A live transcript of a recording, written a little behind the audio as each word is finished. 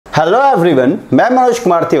Hello everyone, मैं मनोज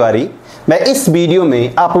कुमार तिवारी। मैं इस वीडियो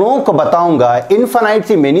में आप लोगों को बताऊंगा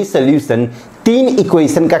इनफाइनाइटली मेनी सॉल्यूशन 3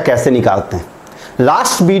 इक्वेशन का कैसे निकालते हैं।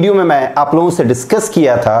 लास्ट वीडियो में मैं आप लोगों से डिस्कस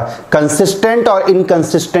किया था कंसिस्टेंट और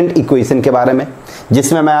इनकंसिस्टेंट इक्वेशन के बारे में,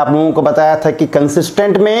 जिसमें मैं आप लोगों को बताया था कि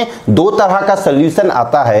कंसिस्टेंट में 2 तरह का सॉल्यूशन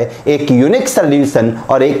आता है, एक यूनिक सॉल्यूशन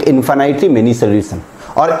और एक इनफाइनाइटली मेनी सॉल्यूशन।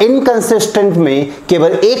 और इनकंसिस्टेंट में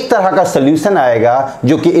केवल एक तरह का सॉल्यूशन आएगा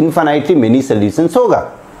जो कि इनफाइनाइटली मेनी सॉल्यूशंस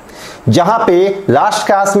होगा। जहां पे लास्ट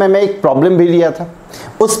क्लास में मैं एक प्रॉब्लम भी लिया था,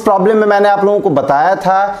 उस प्रॉब्लम में मैंने आप लोगों को बताया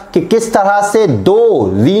था कि किस तरह से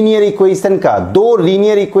 2 लीनियर इक्वेशन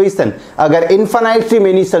अगर इनफाइनाइटली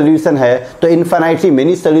मेनी सॉल्यूशन है तो इनफाइनाइटली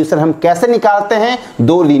मेनी सॉल्यूशन हम कैसे निकालते हैं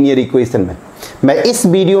 2 लीनियर इक्वेशन में। मैं इस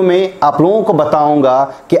वीडियो में आप लोगों को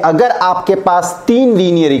बताऊंगा कि अगर आपके पास 3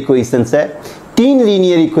 लीनियर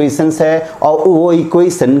इक्वेशंस है और वो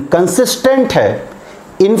इक्वेशन कंसिस्टेंट है,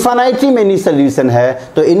 इनफाइनाइटली मेनी सॉल्यूशन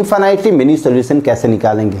है, तो इनफाइनाइटली मेनी सॉल्यूशन कैसे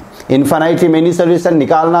निकालेंगे। इनफाइनाइटली मेनी सॉल्यूशन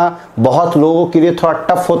निकालना बहुत लोगों के लिए थोड़ा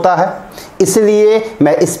टफ होता है, इसलिए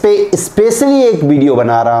मैं इस पे स्पेशली एक वीडियो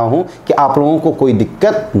बना रहा हूं कि आप लोगों को कोई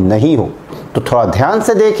दिक्कत नहीं हो। तो थोड़ा ध्यान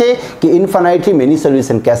से देखें कि इनफाइनाइटली मेनी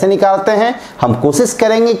सॉल्यूशन कैसे निकालते हैं। हम कोशिश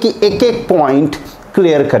करेंगे कि एक एक पॉइंट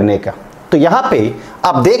क्लियर करने का। तो यहां पे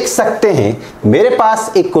आप देख सकते हैं मेरे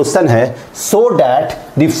पास एक क्वेश्चन है, so that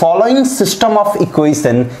the following system of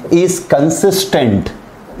equation is consistent.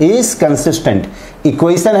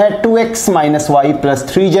 Equation है 2x minus Y plus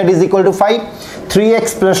 3z is equal to 5,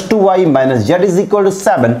 3x plus 2y minus z is equal to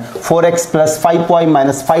 7, 4x plus 5y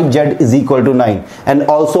minus 5z is equal to 9 and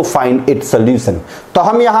also find its solution. तो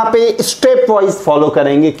हम यहाँ पे step wise follow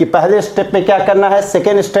करेंगे कि पहले step में क्या करना है,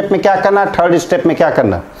 सेकेंड स्टेप में क्या करना है, थर्ड स्टेप में क्या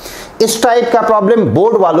करना है। इस टाइप का प्रॉब्लम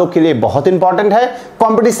बोर्ड वालों के लिए बहुत इंपॉर्टेंट है,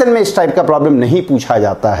 कंपटीशन में इस टाइप का प्रॉब्लम नहीं पूछा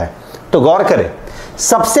जाता है। तो गौर करें,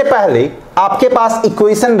 सबसे पहले आपके पास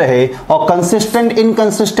इक्वेशन रहे और कंसिस्टेंट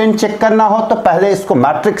इनकंसिस्टेंट चेक करना हो तो पहले इसको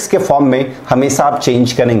मैट्रिक्स के फॉर्म में हमेशा आप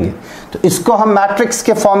चेंज करेंगे। तो इसको हम मैट्रिक्स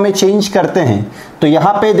के फॉर्म में चेंज करते हैं। तो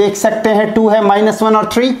यहां पे देख सकते हैं 2 है, -1 और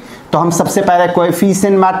 3। तो हम सबसे पहले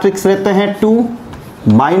कोएफिशिएंट मैट्रिक्स लेते हैं 2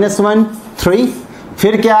 -1 3।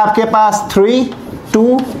 फिर क्या आपके पास 3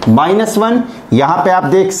 2 -1, यहां पे आप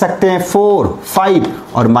देख सकते हैं 4 5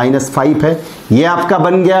 और -5 है। ये आपका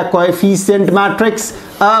बन गया कोएफिशिएंट मैट्रिक्स।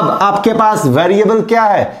 अब आपके पास वेरिएबल क्या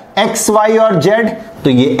है, x y और z, तो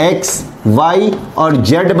ये x y और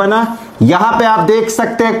z बना। यहां पे आप देख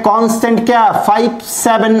सकते हैं कांस्टेंट क्या, 5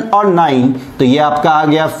 7 और 9, तो ये आपका आ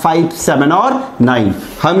गया 5 7 और 9।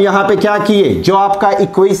 हम यहां पे क्या किए, जो आपका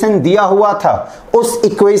इक्वेशन दिया हुआ था उस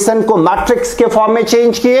इक्वेशन को मैट्रिक्स के फॉर्म में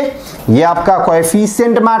चेंज किए। ये आपका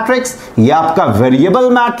कोएफिशिएंट मैट्रिक्स, ये आपका वेरिएबल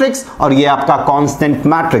मैट्रिक्स और ये आपका कांस्टेंट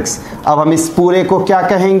मैट्रिक्स। अब हम इस पूरे को क्या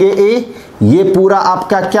कहेंगे, a, ये पूरा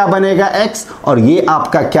आपका क्या बनेगा x और ये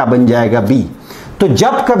आपका क्या बन जाएगा b। तो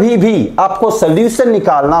जब कभी भी आपको सॉल्यूशन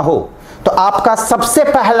निकालना हो तो आपका सबसे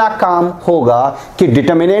पहला काम होगा कि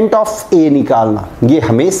डिटरमिनेंट ऑफ a निकालना। ये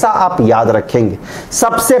हमेशा आप याद रखेंगे,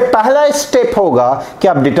 सबसे पहला स्टेप होगा कि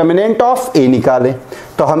आप डिटरमिनेंट ऑफ a निकालें।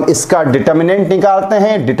 तो हम इसका डिटरमिनेंट निकालते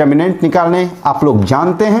हैं। डिटरमिनेंट निकालने आप लोग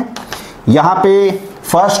जानते हैं, यहां पे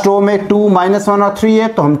फर्स्ट रो में 2 -1 और 3 है,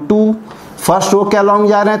 तो हम 2 फर्स्ट रो के अलॉन्ग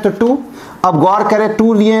जा रहे हैं तो 2। अब गौर करें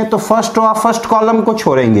 2 लिए हैं तो फर्स्ट रो फर्स्ट कॉलम को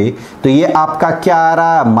छोड़ेंगे तो ये आपका क्या आ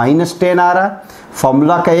रहा है, -10 आ रहा है।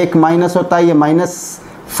 फॉर्मूला का एक माइनस होता है, ये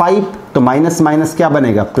 -5, तो माइनस माइनस क्या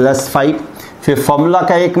बनेगा, +5। फिर फॉर्मूला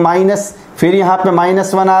का एक माइनस, फिर यहाँ पे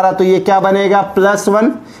 -1 आ रहा तो ये क्या बनेगा,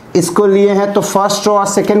 +1। इसको लिए हैं तो फर्स्ट रो और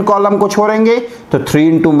सेकेंड कॉलम को छोड़ेंगे तो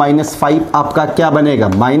 3 × -5 आपका क्या बनेगा,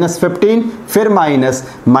 -15। फिर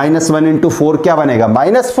 -1 × 4 क्या बनेगा,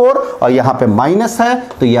 -4, और यहाँ पे माइनस है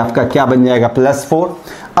तो ये आपका क्या बन जाएगा, +4।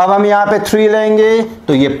 अब हम यहाँ पे 3 लेंगे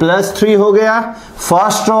तो ये +3 हो गया।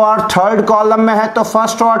 फर्स्ट रो और थर्ड कॉलम में है तो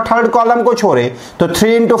फर्स्ट रो और थर्ड कॉलम को छोड़े तो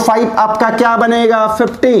 3 × 5 आपका क्या बनेगा,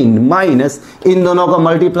 15, माइनस इन दोनों को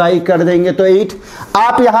मल्टीप्लाई कर देंगे तो 8।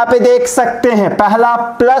 आप यहाँ पे देख सकते हैं पहला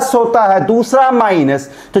प्लस होता है, दूसरा माइनस,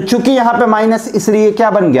 तो चूंकि यहाँ पे माइनस इसलिए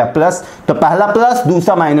क्या बन गया, प्लस। तो पहला प्लस,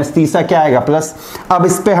 दूसरा माइनस, तीसरा क्या आएगा, प्लस। अब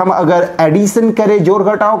इस पे हम अगर एडिशन करें, जोड़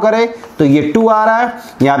घटाव करें तो ये 2 आ रहा है,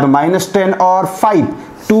 यहाँ पे -10 और 5,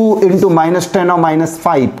 2 × -10 और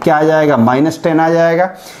 -5 क्या आ जाएगा, -10 आ जाएगा।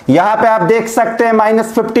 यहां पे आप देख सकते हैं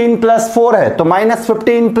 -15 + 4 है तो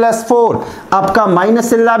 -15 + 4 आपका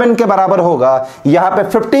 -11 के बराबर होगा। यहां पे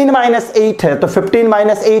 15 - 8 है तो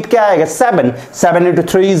 15 - 8 क्या आएगा, 7 ×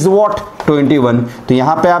 3 इज व्हाट, 21। तो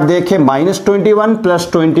यहां पे आप देखें -21 +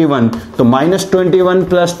 21, तो -21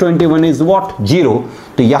 + 21 इज व्हाट, 0।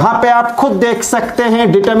 तो यहां पे आप खुद देख सकते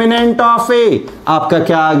हैं डिटरमिनेंट ऑफ a आपका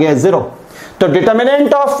क्या आ गया, 0। तो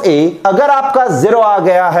डिटर्मिनेंट ऑफ ए अगर आपका 0 आ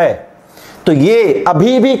गया है तो ये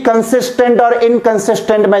अभी भी कंसिस्टेंट और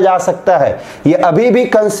इनकंसिस्टेंट में जा सकता है, ये अभी भी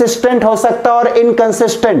कंसिस्टेंट हो सकता है और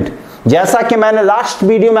इनकंसिस्टेंट। जैसा कि मैंने लास्ट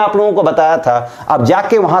वीडियो में आप लोगों को बताया था, आप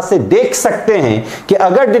जाके वहां से देख सकते हैं कि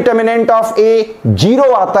अगर डिटर्मिनेंट ऑफ ए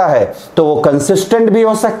 0 आता है तो वो कंसिस्टेंट भी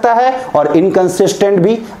हो सकता है और इनकंसिस्टेंट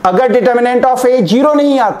भी। अगर डिटर्मिनेंट ऑफ ए 0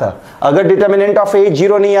 नहीं आता, अगर डिटर्मिनेंट ऑफ ए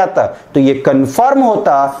 0 नहीं आता तो ये कंफर्म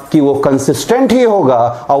होता कि वो कंसिस्टेंट ही होगा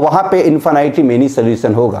और वहां पे इनफिनिटली मेनी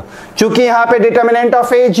सॉल्यूशन होगा। क्योंकि यहां पे डिटर्मिनेंट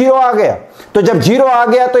ऑफ ए 0 आ गया, तो जब 0 आ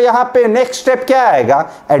गया तो यहां पे नेक्स्ट स्टेप क्या आएगा,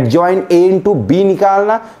 एडजॉइन ए इंटू बी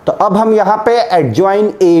निकालना। तो अब हम यहां पे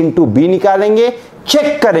एडजॉइन ए इंटू बी निकालेंगे,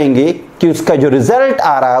 चेक करेंगे कि उसका जो रिजल्ट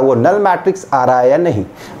आ रहा है वो नल मैट्रिक्स आ रहा है या नहीं।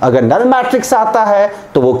 अगर नल मैट्रिक्स आता है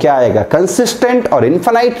तो वो क्या आएगा, कंसिस्टेंट और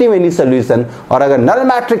इनफिनिटली मेनी सॉल्यूशन, और अगर नल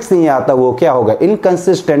मैट्रिक्स नहीं आता वो क्या होगा,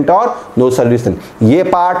 इनकंसिस्टेंट और नो सॉल्यूशन। ये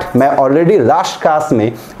पार्ट मैं ऑलरेडी लास्ट क्लास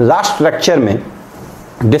में, लास्ट लेक्चर में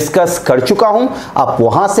डिस्कस कर चुका हूं, आप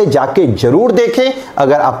वहां से जाके जरूर देखें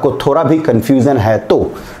अगर आपको थोड़ा भी कंफ्यूजन है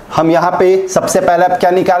तो। हम यहां पे सबसे पहले आप क्या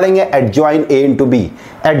निकालेंगे, एडजॉइन ए इंटू बी।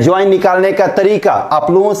 एडजॉइन निकालने का तरीका आप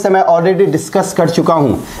लोगों से मैं ऑलरेडी डिस्कस कर चुका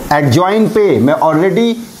हूं। एडजॉइन पे मैं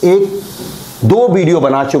ऑलरेडी 2 वीडियो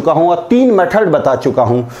बना चुका हूं और 3 मेथड बता चुका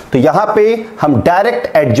हूं। तो यहां पे हम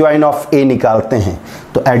डायरेक्ट एडजॉइन ऑफ ए निकालते हैं।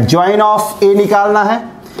 तो एडजॉइन ऑफ ए निकालना है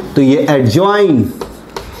तो ये एडजॉइन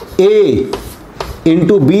ए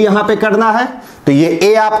इंटू बी यहां पे करना है। तो ये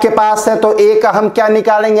ए आपके पास है तो ए का हम क्या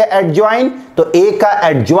निकालेंगे, एडजॉइन। तो ए का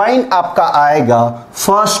एडजॉइन आपका आएगा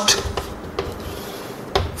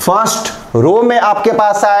फर्स्ट रो में आपके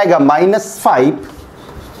पास आएगा -5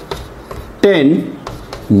 10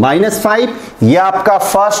 -5, ये आपका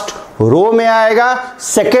फर्स्ट रो में आएगा।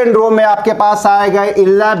 सेकेंड रो में आपके पास आएगा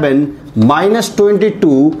 11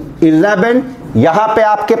 -22 11। यहां पे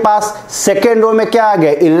आपके पास सेकेंड रो में क्या आ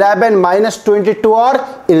गया, 11 -22 और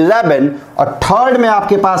 11, और थर्ड में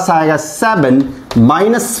आपके पास आएगा 7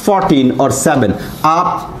 -14 और 7।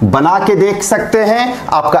 आप बना के देख सकते हैं,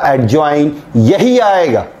 आपका एडजॉइन यही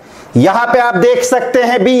आएगा। यहां पे आप देख सकते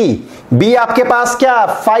हैं बी आपके पास क्या,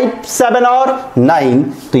 5 7 और 9।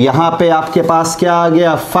 तो यहां पे आपके पास क्या आ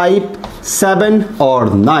गया, 5 7 और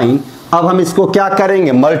 9। अब हम इसको क्या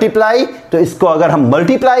करेंगे, मल्टीप्लाई। तो इसको अगर हम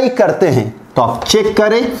मल्टीप्लाई करते हैं तो आप चेक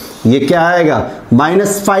करें ये क्या आएगा,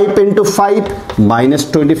 -5 इंटू 5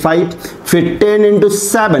 -25, फिर 10 इंटू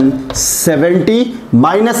 7 70,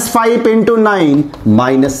 -5 इंटू 9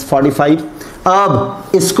 -45।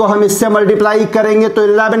 अब इसको हम इससे मल्टीप्लाई करेंगे तो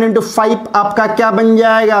 11 इंटू 5 आपका क्या बन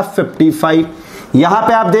जाएगा, 55। यहां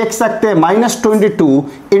पे आप देख सकते हैं -22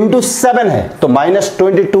 इंटू 7 है, तो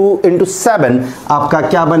 -22 इंटू 7 आपका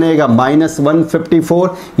क्या बनेगा, -154।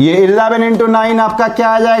 ये 11 इंटू 9 आपका क्या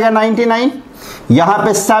आ जाएगा, 99। यहां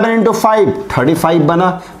पे 7 इंटू 5 35 बना,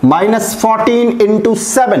 -14 इंटू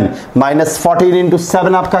 7 -14 इंटू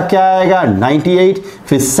 7 आपका क्या आएगा, 98।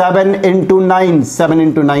 फिर 7 इंटू 9 7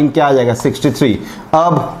 इंटू 9 क्या आ जाएगा, 63।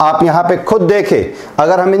 अब आप यहां पे खुद देखें,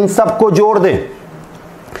 अगर हम इन सब को जोड़ दें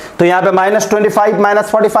तो यहां पे -25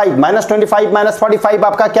 -45 -25 -45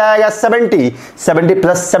 आपका क्या आएगा, 70 70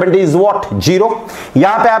 प्लस 70 इज व्हाट, 0।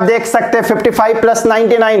 यहां पे आप देख सकते हैं 55 प्लस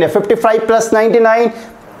 99 है, 55 प्लस 99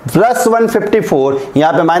 प्लस 154,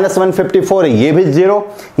 यहां पे -154 है, ये भी 0।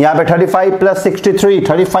 यहां पे 35 प्लस 63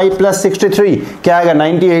 35 प्लस 63 क्या आएगा,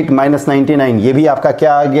 98 -99, ये भी आपका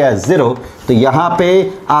क्या आ गया, 0। तो यहां पे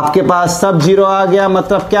आपके पास सब 0 आ गया,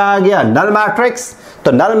 मतलब क्या आ गया, नल मैट्रिक्स।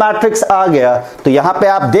 तो नल मैट्रिक्स आ गया। तो यहां पे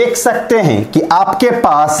आप देख सकते हैं कि आपके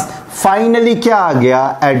पास फाइनली क्या आ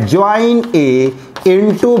गया, adjoin A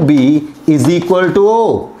into B is equal two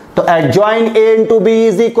O. तो adjoin A into B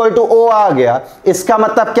is equal two O आ गया। इसका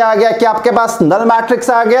मतलब क्या आ गया कि आपके पास नल मैट्रिक्स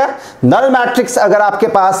आ गया। नल मैट्रिक्स अगर आपके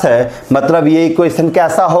पास है मतलब ये इक्वेशन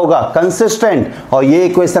कैसा होगा, कंसिस्टेंट। और ये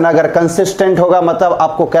इक्वेशन अगर कंसिस्टेंट होगा मतलब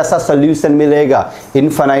आपको कैसा सोल्यूशन मिलेगा,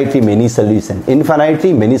 infinitely many solution.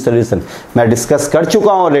 Infinitely many solution मैं डिस्कस कर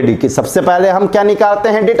चुका हूं ऑलरेडी कि सबसे पहले हम क्या निकालते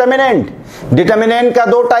हैं, डिटर्मिनेंट। डिटर्मिनेंट का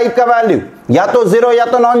 2 टाइप का वैल्यू, या तो 0 या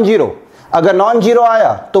तो नॉन जीरो। अगर नॉन जीरो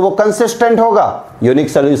आया तो वो कंसिस्टेंट होगा, यूनिक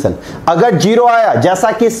सॉल्यूशन। अगर जीरो आया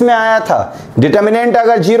जैसा कि इसमें आया था, डिटर्मिनेंट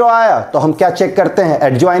अगर जीरो आया तो हम क्या चेक करते हैं,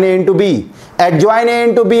 एडजॉइन ए इंटू बी। एडजॉइन ए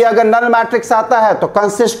इंटू बी अगर नल मैट्रिक्स आता है तो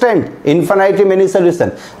consistent, infinitely many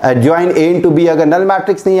solution. Adjoin ए इंटू बी अगर नल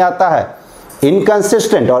मैट्रिक्स नहीं आता है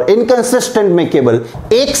इनकंसिस्टेंट, और इनकंसिस्टेंट में केवल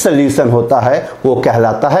एक सोल्यूशन होता है, वो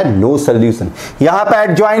कहलाता है नो सोल्यूशन। यहां पे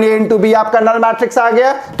एडजॉइन ए इंटू बी आपका नल मैट्रिक्स आ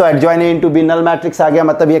गया, तो adjoin A into be null matrix आ गया,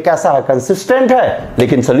 मतलब ये कैसा है, कंसिस्टेंट है,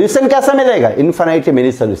 लेकिन सोल्यूशन कैसा मिलेगा, इनफिनिटी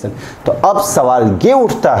मिनी सोल्यूशन। तो अब सवाल ये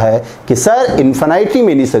उठता है कि सर इनफिनिटी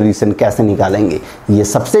मिनी सोल्यूशन कैसे निकालेंगे, ये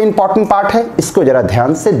सबसे इंपॉर्टेंट पार्ट है, इसको जरा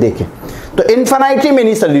ध्यान से देखें। तो infinity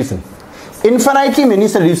mini solution, infinity mini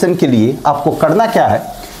solution के लिए आपको करना क्या है,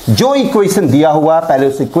 जो इक्वेशन दिया हुआ है पहले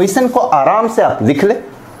उस इक्वेशन को आराम से आप लिख ले।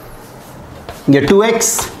 ये 2x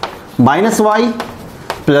minus Y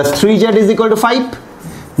plus 3z is equal to 5,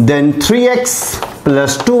 then 3x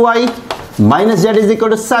plus 2y minus z is equal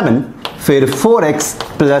to 7, फिर 4x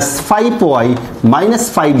plus 5y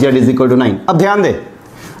minus 5z is equal to 9। अब ध्यान दे,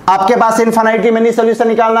 आपके पास इनफिनिटी मिनी सोल्यूशन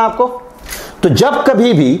निकालना है आपको, तो जब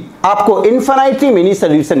कभी भी आपको इनफिनिटी मिनी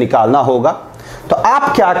सोल्यूशन निकालना होगा तो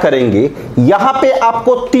आप क्या करेंगे, यहां पे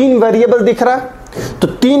आपको 3 वेरिएबल दिख रहा है, तो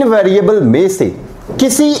 3 वेरिएबल में से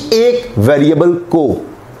किसी एक वेरिएबल को,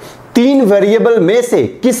 3 वेरिएबल में से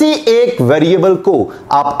किसी एक वेरिएबल को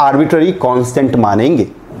आप आर्बिट्ररी कांस्टेंट मानेंगे।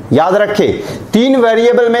 याद रखें, 3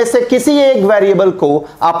 वेरिएबल में से किसी एक वेरिएबल को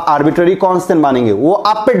आप आर्बिट्ररी कांस्टेंट मानेंगे, वो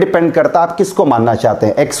आप पे डिपेंड करता है आप किसको मानना चाहते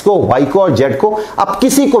हैं, x को, y को और z को, आप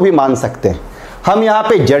किसी को भी मान सकते हैं। हम यहां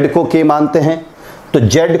पे z को k मानते हैं, तो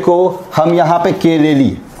z को हम यहां पे k ले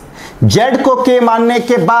लिए, z को k मानने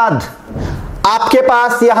के बाद आपके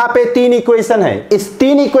पास यहां पे 3 इक्वेशन है, इस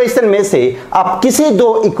 3 इक्वेशन में से आप किसी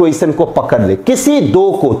 2 इक्वेशन को पकड़ ले, किसी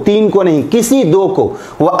 2 को, 3 को नहीं, किसी 2 को,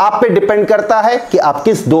 वो आप पे डिपेंड करता है कि आप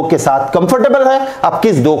किस 2 के साथ कंफर्टेबल है, आप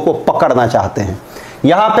किस 2 को पकड़ना चाहते हैं।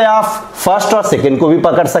 यहां पे आप फर्स्ट और सेकंड को भी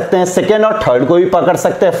पकड़ सकते हैं, सेकंड और थर्ड को भी पकड़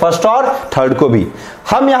सकते हैं, फर्स्ट और थर्ड को भी।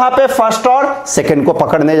 हम यहां पे फर्स्ट और सेकंड को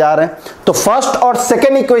पकड़ने जा रहे हैं, तो फर्स्ट और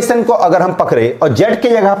सेकंड इक्वेशन को अगर हम पकड़े और z के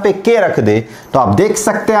जगह पे k रख दे, तो आप देख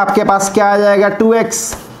सकते हैं आपके पास क्या आ जाएगा, 2x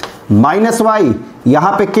माइनस वाई,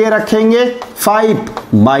 यहां पे k रखेंगे 5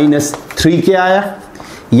 माइनस 3k आया।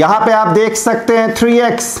 यहां पे आप देख सकते हैं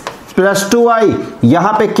 3x प्लस 2y,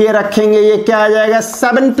 यहां पे k रखेंगे, ये क्या आ जाएगा,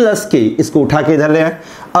 7 प्लस k, इसको उठा के इधर ले आए।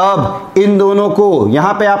 अब इन दोनों को,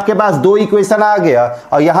 यहां पे आपके पास 2 इक्वेशन आ गया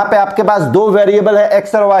और यहां पे आपके पास 2 वेरिएबल है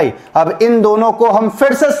x और y। अब इन दोनों को हम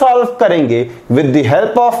फिर से सॉल्व करेंगे with the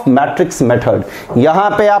help of matrix method. यहां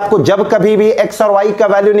पे आपको जब कभी भी x और y का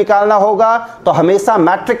वैल्यू निकालना होगा तो हमेशा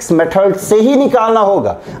मैट्रिक्स मेथड से ही निकालना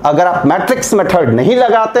होगा। अगर आप मैट्रिक्स मेथड नहीं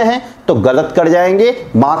लगाते हैं तो गलत कर जाएंगे,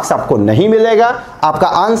 मार्क्स आपको नहीं मिलेगा, आपका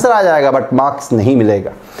आंसर आ जाएगा बट मार्क्स नहीं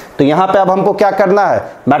मिलेगा। तो यहां पे अब हमको क्या करना है,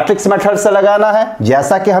 मैट्रिक्स मेथड से लगाना है,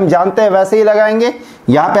 जैसा कि हम जानते हैं वैसे ही लगाएंगे।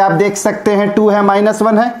 यहां पे आप देख सकते हैं 2 है माइनस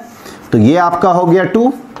 1 है, तो ये आपका हो गया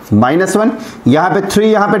 2 माइनस 1, यहां पे 3,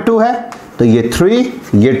 यहां पे 2 है, तो ये 3,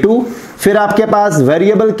 ये 2, फिर आपके पास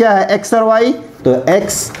वेरिएबल क्या है, x और y, तो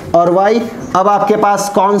x और y। अब आपके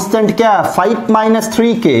पास कांस्टेंट क्या है, 5 माइनस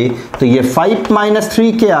 3k, तो ये 5 माइनस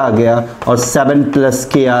 3k आ गया और 7 प्लस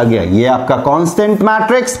k आ गया। ये आपका कांस्टेंट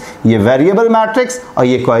मैट्रिक्स, ये वेरिएबल मैट्रिक्स और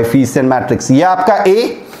ये कोएफिशिएंट मैट्रिक्स। ये आपका a,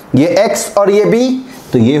 ये x और ये b,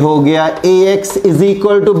 तो ये हो गया ax is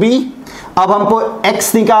equal to b। अब हमको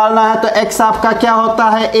x निकालना है, तो x आपका क्या होता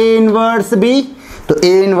है, a इनवर्स b। तो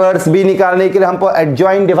a इनवर्स b निकालने के लिए हमको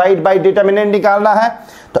एडजॉइन डिवाइड बाय डिटरमिनेंट निकालना है।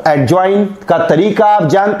 तो एडजॉइन का तरीका आप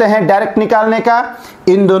जानते हैं डायरेक्ट निकालने का।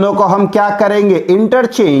 इन दोनों को हम क्या करेंगे,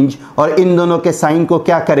 इंटरचेंज, और इन दोनों के साइन को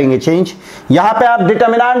क्या करेंगे, चेंज। यहां पे आप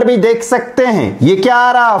डिटरमिनेंट भी देख सकते हैं, ये क्या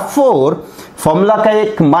आ रहा, 4, फॉर्मूला का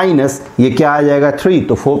एक माइनस, ये क्या आ जाएगा 3,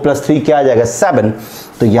 तो 4 प्लस 3 क्या आ जाएगा 7।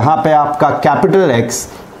 तो यहां पे आपका कैपिटल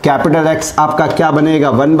X आपका क्या बनेगा,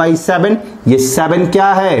 1/7। ये 7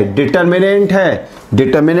 क्या है, डिटरमिनेंट है।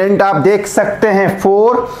 डिटरमिनेंट आप देख सकते हैं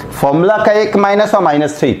 4, फॉर्मूला का एक माइनस और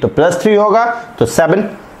माइनस 3, तो प्लस 3 होगा, तो 7।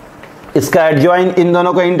 इसका एडजॉइन इन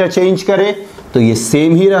दोनों को इंटरचेंज करें तो ये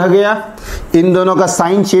सेम ही रह गया। इन दोनों का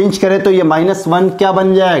साइन चेंज करें तो ये -1 क्या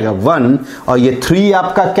बन जाएगा, 1, और ये 3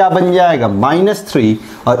 आपका क्या बन जाएगा, -3,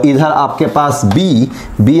 और इधर आपके पास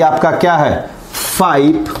b आपका क्या है,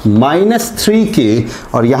 5 माइनस 3k,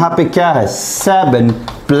 और यहां पे क्या है, 7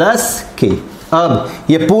 प्लस k। अब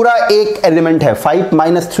ये पूरा एक एलिमेंट है, 5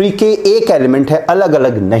 माइनस 3k एक एलिमेंट है, अलग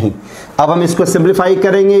अलग नहीं। अब हम इसको सिंप्लीफाई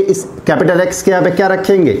करेंगे, इस कैपिटल X के यहाँ पे क्या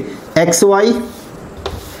रखेंगे, xy।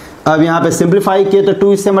 अब यहाँ पे सिंप्लीफाई किए तो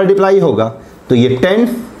 2 इससे मल्टीप्लाई होगा, तो ये 10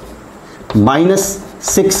 माइनस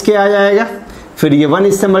 6k आ जाएगा, फिर ये 1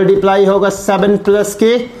 इससे मल्टीप्लाई होगा 7 प्लस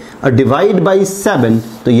k, और डिवाइड बाई 7,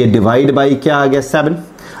 तो ये डिवाइड बाई क्या आ गया, 7।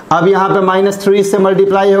 अब यहाँ पे -3 से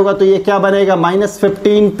मल्टीप्लाई होगा तो ये क्या बनेगा,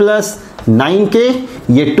 -15 प्लस 9k,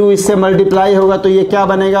 ये 2 इससे मल्टीप्लाई होगा तो ये क्या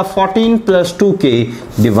बनेगा 14 plus 2k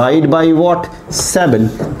divide by what 7।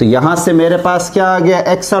 तो यहां से मेरे पास क्या आ गया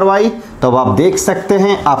x और y। तो अब आप देख सकते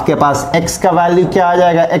हैं आपके पास x का वैल्यू क्या आ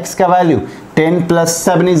जाएगा, x का value 10 plus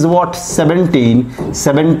 7 is what 17,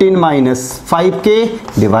 17 minus 5k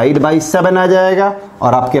divide by 7 आ जाएगा।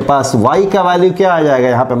 और आपके पास y का वैल्यू क्या आ जाएगा,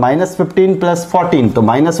 यहाँ पे माइनस 15 प्लस 14 तो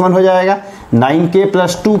 -1 हो जाएगा। 9k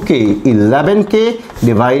plus 2k 11k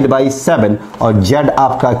divide by 7 और z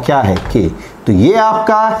आपका क्या है k। तो ये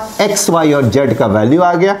आपका x, y और z का वैल्यू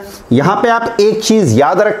आ गया। यहां पे आप एक चीज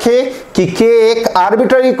याद रखें कि k एक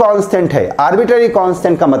आर्बिट्ररी कांस्टेंट है। आर्बिट्ररी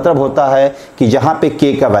कांस्टेंट का मतलब होता है कि जहां पे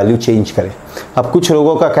k का वैल्यू चेंज करे। अब कुछ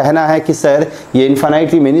लोगों का कहना है कि सर ये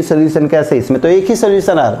इनफाइनाइटली मेनी सोल्यूशन कैसे, इसमें तो एक ही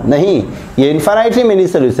सोल्यूशन आ रहा। नहीं, ये इनफाइनाइटली मेनी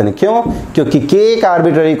सोल्यूशन है। क्यों? क्योंकि k एक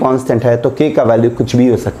आर्बिट्ररी कांस्टेंट है तो k का वैल्यू कुछ भी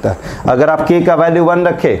हो सकता है। अगर आप k का वैल्यू 1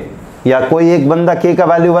 रखे या कोई एक बंदा k का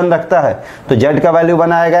वैल्यू 1 रखता है तो z का वैल्यू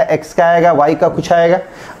 1 आएगा, x का आएगा, y का कुछ आएगा।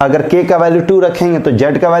 अगर k का वैल्यू 2 रखेंगे तो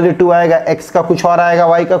z का वैल्यू 2 आएगा, x का कुछ और आएगा,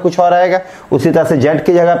 y का कुछ और आएगा। उसी तरह से z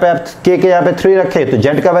की जगह पे आप k के यहाँ पे 3 रखे तो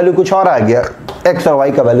z का वैल्यू कुछ और आ गया, x और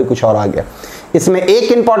y का वैल्यू कुछ और आ गया। इसमें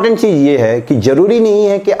एक इंपॉर्टेंट चीज ये है कि जरूरी नहीं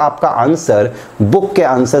है कि आपका आंसर बुक के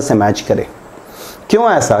आंसर से मैच करे।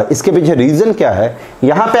 क्यों ऐसा? इसके पीछे रीजन क्या है,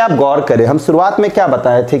 यहां पे आप गौर करें। हम शुरुआत में क्या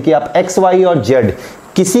बताए थे कि आप x, y और z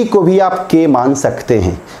किसी को भी आप k मान सकते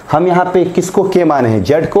हैं। हम यहाँ पे किसको k माने हैं,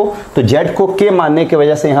 z को। तो z को k मानने की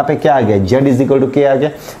वजह से यहाँ पे क्या आ गया, z is equal to k आ गया।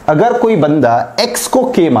 अगर कोई बंदा x को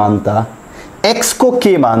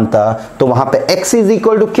k मानता तो वहां पे x is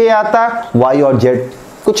equal to k आता, y और z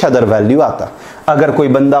कुछ अदर वैल्यू आता। अगर कोई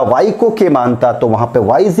बंदा y को k मानता तो वहां पे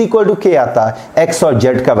y is equal to k आता, x और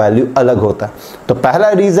z का वैल्यू अलग होता। तो पहला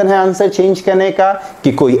रीजन है आंसर चेंज करने का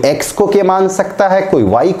कि कोई x को k मान सकता है, कोई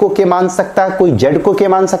y को k मान सकता है, कोई z को k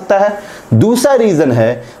मान सकता है। दूसरा रीजन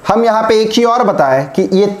है, हम यहाँ पे एक चीज और बताएं कि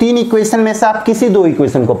ये 3 इक्वेशन में से आप किसी 2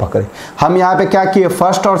 इक्वेशन को पकड़े। हम यहाँ पे क्या किए,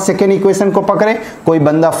 फर्स्ट और सेकेंड इक्वेशन को पकड़े। कोई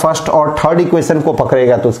बंदा फर्स्ट और थर्ड इक्वेशन को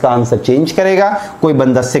पकड़ेगा तो उसका आंसर चेंज करेगा, कोई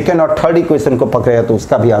बंदा सेकेंड और थर्ड इक्वेशन को पकड़ेगा तो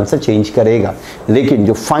उसका भी आंसर चेंज करेगा। लेकिन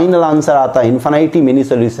जो फाइनल आंसर आता है इनफिनिटी मिनी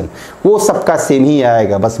सॉल्यूशन, वो सबका सेम ही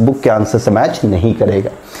आएगा, बस बुक के आंसर से मैच नहीं करेगा।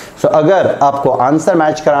 सो अगर आपको आंसर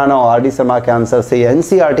मैच कराना हो आर डी शर्मा के आंसर से या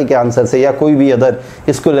एनसीईआरटी के आंसर से या कोई भी अदर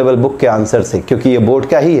स्कूल लेवल बुक के आंसर से, क्योंकि ये बोर्ड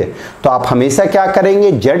का ही है, तो आप हमेशा क्या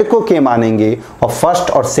करेंगे, जेड को के मानेंगे और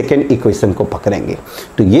फर्स्ट और सेकेंड इक्वेशन को पकड़ेंगे।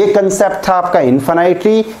 तो ये कंसेप्ट था आपका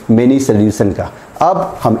इनफिनिटी मिनी सॉल्यूशन का।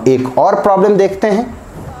 अब हम एक और प्रॉब्लम देखते हैं।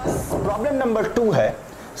 प्रॉब्लम नंबर 2 है,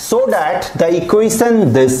 so that the equation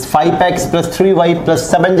this 5x plus 3y plus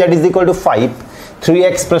 7z is equal to 5,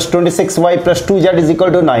 3x plus 26y plus 2z is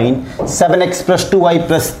equal to 9, 7x plus 2y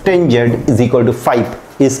plus 10z is equal to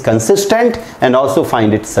 5 is consistent and also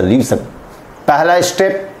find its solution। पहला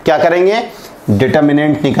step क्या करेंगे,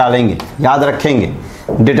 determinant निकालेंगे। याद रखेंगे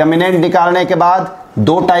determinant निकालने के बाद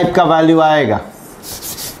 2 type का वैल्यू आएगा।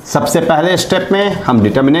 सबसे पहले स्टेप में हम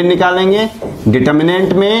डिटर्मिनेंट निकालेंगे।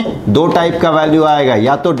 डिटर्मिनेंट में 2 टाइप का वैल्यू आएगा,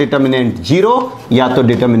 या तो डिटर्मिनेंट 0 या तो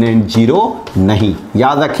डिटर्मिनेंट 0 नहीं।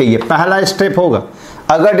 याद रखिए ये पहला स्टेप होगा।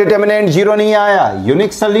 अगर डिटर्मिनेंट 0 नहीं आया,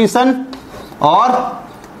 यूनिक सॉल्यूशन और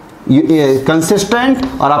कंसिस्टेंट,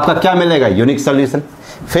 और आपका क्या मिलेगा, यूनिक सॉल्यूशन।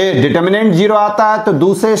 फिर डिटर्मिनेंट 0 आता है तो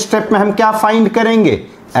दूसरे स्टेप में हम क्या फाइंड करेंगे,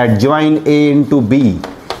 एडजॉइन a इंटू बी।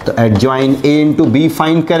 तो adjoin a into B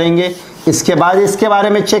find करेंगे। इसके बाद इसके बारे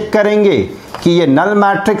में चेक करेंगे कि ये नल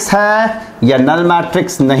मैट्रिक्स है या नल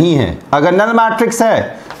मैट्रिक्स नहीं है। अगर नल मैट्रिक्स है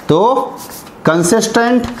तो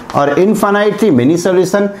कंसिस्टेंट और इनफिनिटी मिनी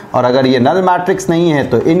सॉल्यूशन, और अगर ये नल मैट्रिक्स नहीं है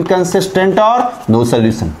तो इनकंसिस्टेंट और नो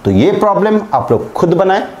सॉल्यूशन। तो ये प्रॉब्लम आप लोग खुद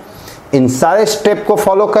बनाएं, इन सारे स्टेप को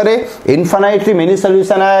फॉलो करें। इनफिनिटी मिनी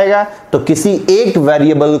सॉल्यूशन आएगा तो किसी एक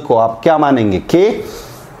वेरिएबल को आप क्या मानेंगे, के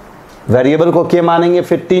वेरिएबल को के मानेंगे।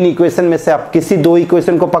 फिर 3 इक्वेशन में से आप किसी 2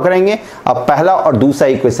 इक्वेशन को पकड़ेंगे, आप पहला और दूसरा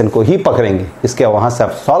इक्वेशन को ही पकड़ेंगे। इसके वहां से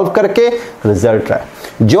आप सॉल्व करके रिजल्ट आए,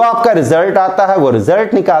 जो आपका रिजल्ट आता है वो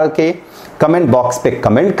रिजल्ट निकाल के कमेंट बॉक्स पे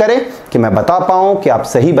कमेंट करें कि मैं बता पाऊं कि आप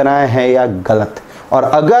सही बनाए हैं या गलत। और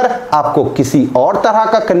अगर आपको किसी और तरह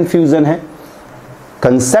का कंफ्यूजन है,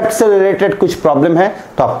 कंसेप्ट से रिलेटेड कुछ प्रॉब्लम है,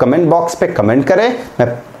 तो आप कमेंट बॉक्स पे कमेंट करें।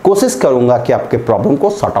 मैं कोशिश करूंगा कि आपके प्रॉब्लम को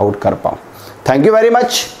सॉर्ट आउट कर पाऊं। Thank you very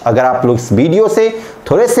much. अगर आप लोग इस वीडियो से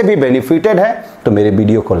थोड़े से भी बेनिफिटेड हैं तो मेरे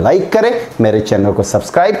वीडियो को लाइक करें, मेरे चैनल को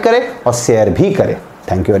सब्सक्राइब करें और शेयर भी करें।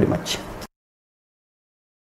 Thank you very much.